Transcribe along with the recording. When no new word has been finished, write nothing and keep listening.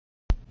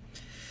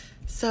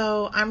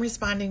So I'm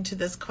responding to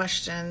this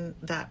question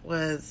that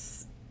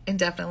was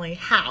indefinitely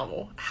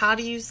how? How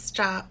do you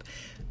stop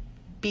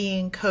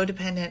being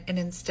codependent and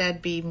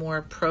instead be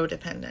more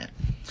prodependent?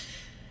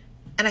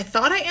 And I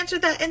thought I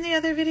answered that in the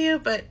other video,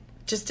 but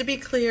just to be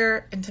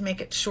clear and to make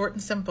it short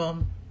and simple,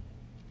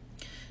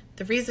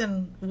 the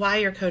reason why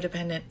you're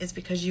codependent is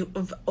because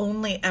you've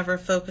only ever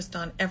focused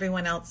on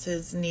everyone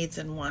else's needs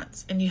and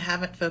wants, and you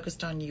haven't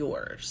focused on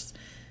yours.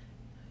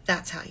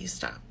 That's how you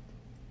stop.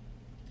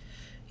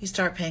 You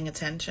start paying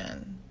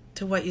attention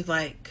to what you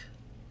like,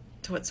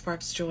 to what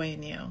sparks joy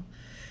in you.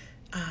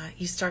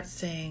 You start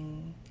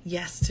saying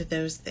yes to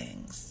those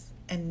things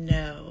and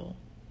no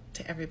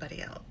to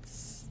everybody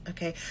else.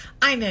 Okay?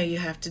 I know you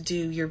have to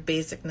do your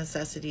basic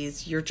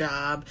necessities, your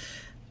job,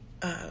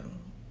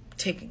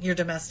 taking your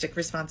domestic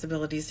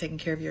responsibilities, taking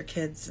care of your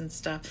kids and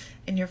stuff,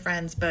 and your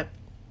friends, but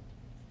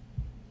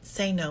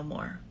say no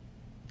more.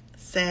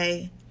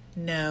 Say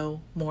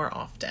no more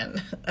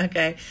often.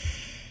 Okay?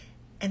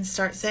 And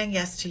start saying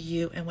yes to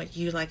you and what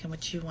you like and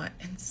what you want.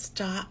 And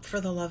stop, for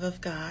the love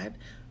of God,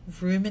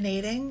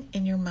 ruminating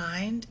in your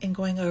mind and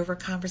going over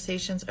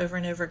conversations over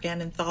and over again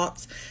and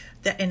thoughts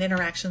that and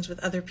interactions with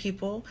other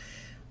people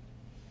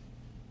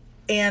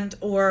and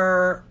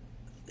or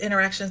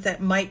interactions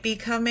that might be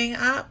coming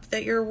up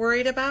that you're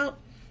worried about.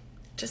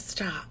 Just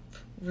stop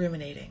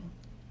ruminating.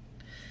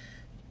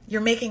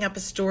 You're making up a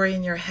story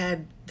in your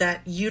head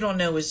that you don't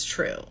know is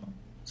true.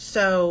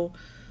 So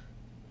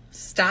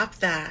stop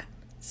that.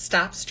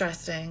 Stop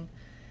stressing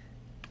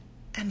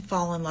and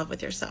fall in love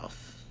with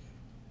yourself.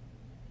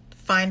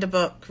 Find a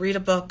book, read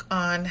a book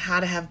on how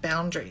to have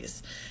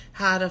boundaries,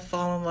 how to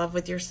fall in love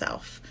with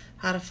yourself,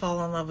 how to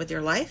fall in love with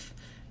your life,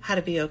 how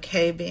to be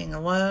okay being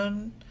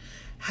alone,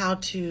 how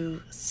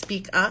to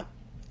speak up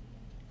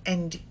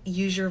and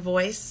use your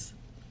voice.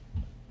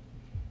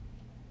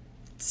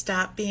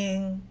 Stop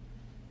being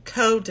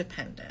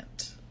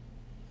codependent.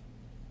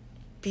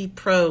 Be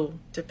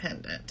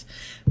pro-dependent,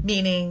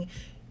 meaning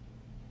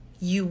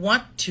you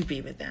want to be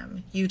with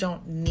them. You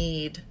don't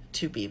need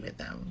to be with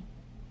them.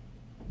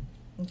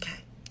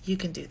 Okay, you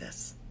can do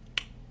this.